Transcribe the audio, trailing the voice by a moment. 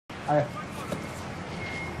Hiya.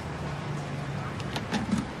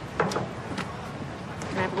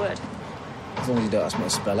 Can I have a word? As long as you don't ask me to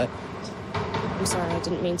spell it. I'm sorry, I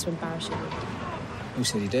didn't mean to embarrass you. Who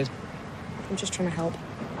said you did? I'm just trying to help.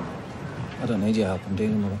 I don't need your help. I'm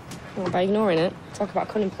dealing with it. Well, by ignoring it, talk about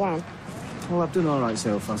a cunning plan. Well, I've done all right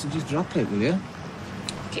so far, so just drop it, will you?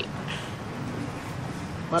 Okay.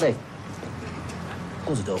 Maddie,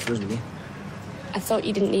 close the door for us, will you? I thought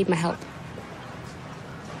you didn't need my help.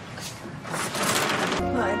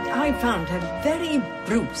 I found her very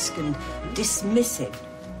brusque and dismissive,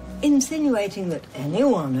 insinuating that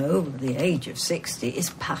anyone over the age of 60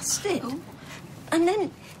 is past it. Oh. And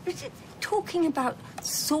then talking about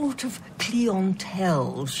sort of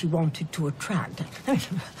clientele she wanted to attract. I mean,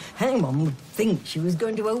 anyone would think she was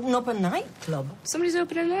going to open up a nightclub. Somebody's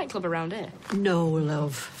opening a nightclub around here. No,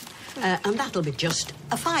 love. And that'll be just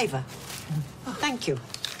a £5. Oh, thank you.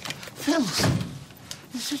 Filth.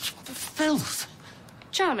 Is it filth?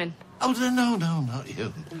 Charming. Oh, no, not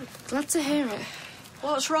you. Glad to hear it.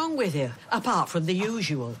 What's wrong with you, apart from the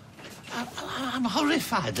usual? I'm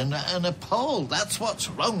horrified and appalled. That's what's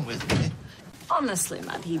wrong with me. Honestly,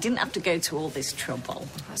 Maddie, you didn't have to go to all this trouble.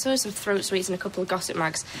 I saw some throat sweets and a couple of gossip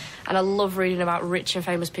mags, and I love reading about rich and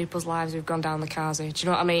famous people's lives who've gone down the Kazi. Do you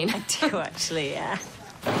know what I mean? I do, actually, yeah.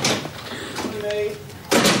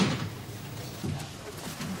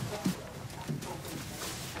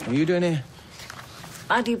 What are you doing here?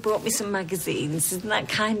 Maddie brought me some magazines. Isn't that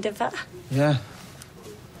kind of her? Yeah.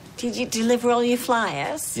 Did you deliver all your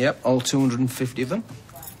flyers? Yep, all 250 of them.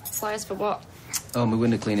 Flyers for what? Oh, my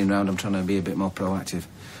window cleaning round. I'm trying to be a bit more proactive.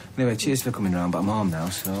 Anyway, cheers for coming round, but I'm home now,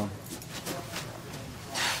 so...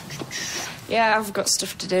 Yeah, I've got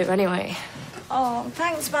stuff to do anyway. Oh,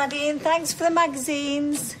 thanks, Maddie, and thanks for the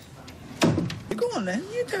magazines. Go on, then.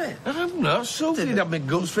 You do it. I'm not. Sophie'd have me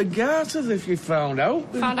guts for garters if you found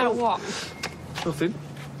out. Found out what? Nothing.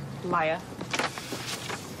 Liar.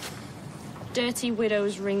 Dirty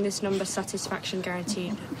widows ring this number, satisfaction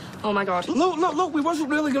guaranteed. Oh, my God. Look, we wasn't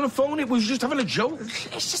really going to phone it. We was just having a joke.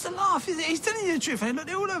 It's just a laugh. He's telling you the truth, and look,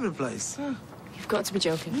 they're all over the place. You've got to be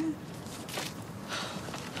joking.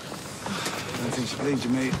 I don't think she believes you,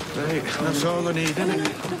 mate. Right, that's all I need, isn't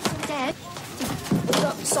it? Dead? We've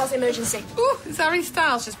got SARS emergency. Ooh, it's Harry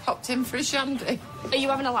Styles just popped in for a shandy. Are you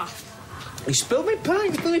having a laugh? He spilled me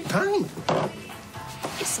pint.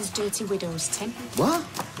 It says dirty widows, Tim. What?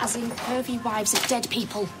 As in pervy wives of dead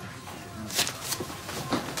people.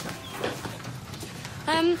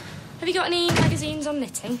 Have you got any magazines on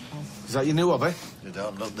knitting? Is that your new hobby? You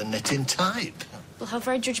don't look the knitting type. Well, how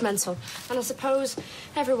very judgmental. And I suppose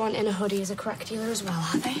everyone in a hoodie is a crack dealer as well,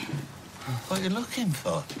 are they? What are you looking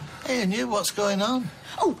for? Hey, and you, what's going on?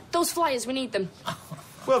 Oh, those flyers, we need them.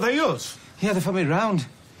 Well, they're yours. Yeah, they found me round.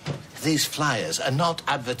 These flyers are not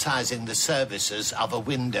advertising the services of a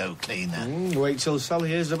window cleaner. Wait till Sally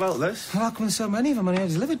hears about this. Well, how come there's so many of them and I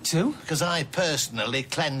delivered two? Because I personally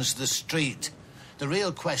cleanse the street. The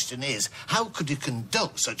real question is, how could you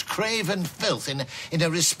conduct such craven filth in a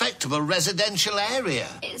respectable residential area?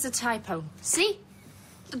 It's a typo. See?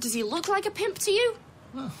 Does he look like a pimp to you?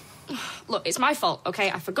 Oh. Look, it's my fault,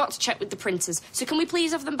 OK? I forgot to check with the printers. So can we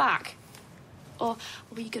please have them back? Or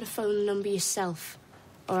were you going to phone the number yourself?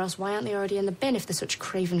 Or else why aren't they already in the bin if they're such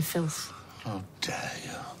craven filth? Oh, dare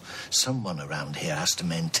you. Someone around here has to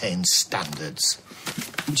maintain standards.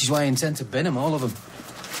 Which is why I intend to bin them, all of them.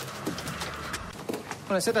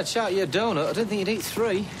 When I said I'd shout you a donut, I didn't think you'd eat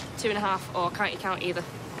 3. 2.5, or can't you count either?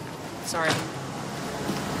 Sorry.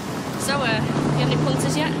 So, you have any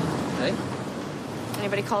punters yet? Hey?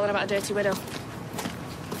 Anybody calling about a dirty widow?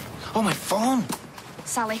 Oh, my phone!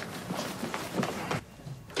 Sally.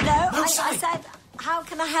 No, I said, how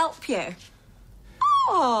can I help you?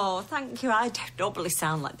 Oh, thank you. I don't normally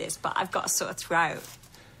sound like this, but I've got a sore throat.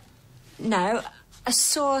 No, a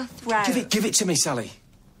sore throat. Give it to me, Sally.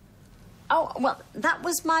 Oh, well, that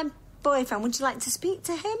was my boyfriend. Would you like to speak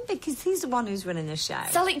to him? Because he's the one who's running the show.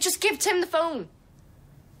 Sally, just give Tim the phone.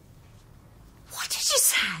 What did you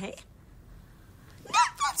say? No,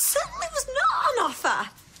 that certainly was not an offer.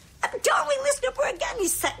 Don't ring this number again, you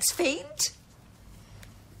sex fiend.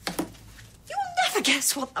 You'll never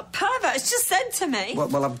guess what the pervert's just said to me.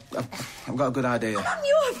 Well, I've got a good idea. And on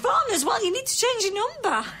your phone as well. You need to change your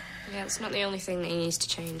number. Yeah, it's not the only thing that he needs to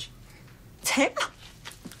change. Tim?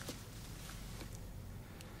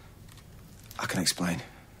 I can explain.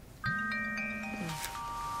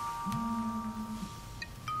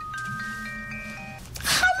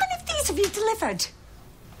 How many of these have you delivered?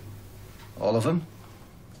 All of them?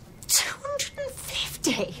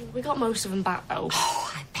 250? We got most of them back, though.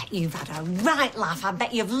 Oh, I bet you've had a right laugh. I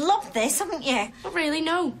bet you've loved this, haven't you? Not really,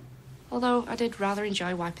 no. Although I did rather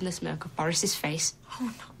enjoy wiping the smirk off Boris's face.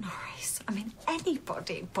 Oh, not Norris. I mean,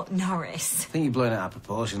 anybody but Norris. I think you're blowing it out of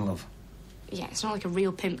proportion, love. Yeah, it's not like a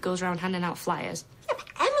real pimp goes around handing out flyers. Yeah, but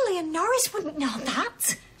Emily and Norris wouldn't know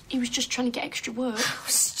that. He was just trying to get extra work. How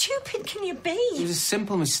stupid can you be? It was a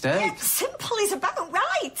simple mistake. Yeah, simple is about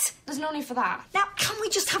right. There's no need for that. Now, can we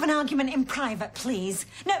just have an argument in private, please?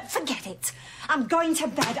 No, forget it. I'm going to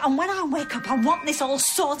bed, and when I wake up, I want this all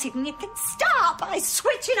sorted, and you can start by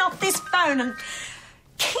switching off this phone and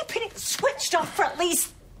keeping it switched off for at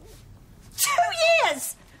least 2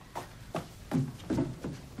 years.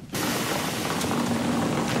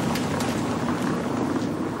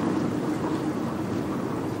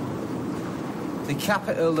 The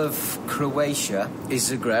capital of Croatia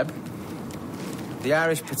is Zagreb. The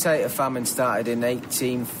Irish potato famine started in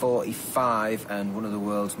 1845, and one of the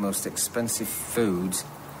world's most expensive foods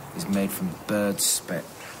is made from bird spit.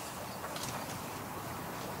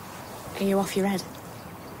 Are you off your head?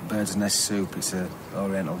 Bird's nest soup, it's an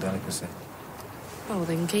oriental delicacy. Oh,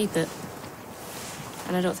 then keep it.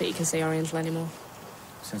 And I don't think you can say oriental anymore.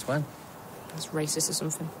 Since when? That's racist or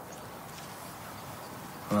something.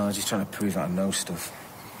 Well, I was just trying to prove that I know stuff.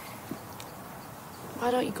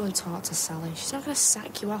 Why don't you go and talk to Sally? She's not going to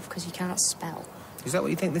sack you off because you can't spell. Is that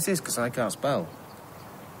what you think this is, because I can't spell?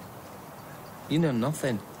 You know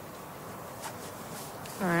nothing.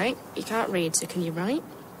 All right, you can't read, so can you write?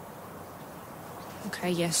 Okay,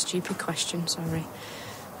 yes, stupid question, sorry.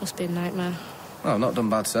 Must be a nightmare. Well, I've not done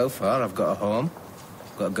bad so far. I've got a home,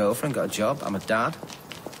 got a girlfriend, got a job, I'm a dad.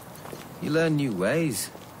 You learn new ways.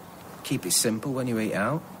 Keep it simple when you eat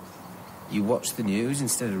out. You watch the news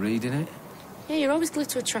instead of reading it. Yeah, you're always glued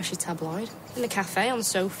to a trashy tabloid. In the cafe, on the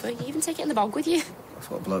sofa. You even take it in the bog with you. That's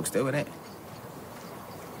what blokes do, innit?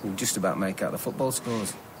 You just about make out the football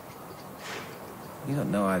scores. You got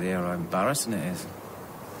no idea how embarrassing it is.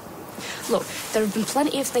 Look, there have been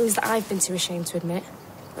plenty of things that I've been too ashamed to admit.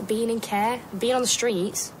 Like being in care, being on the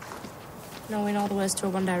streets, knowing all the words to a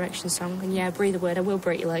One Direction song, and yeah, breathe a word, I will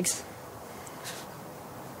break your legs.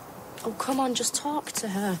 Oh, come on, just talk to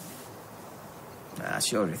her. Nah,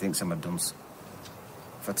 she already thinks I'm a dunce.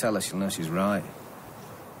 If I tell her, she'll know she's right.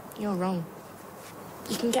 You're wrong.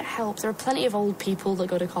 You can get help. There are plenty of old people that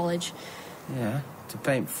go to college. Yeah, to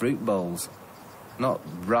paint fruit bowls. Not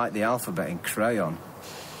write the alphabet in crayon.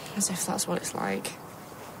 As if that's what it's like.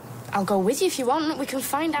 I'll go with you if you want. We can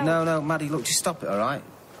find out. No, Maddie, look, just stop it, all right?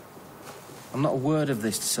 I'm not a word of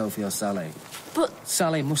this to Sophie or Sally. But...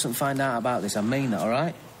 Sally mustn't find out about this, I mean it, all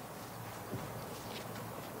right?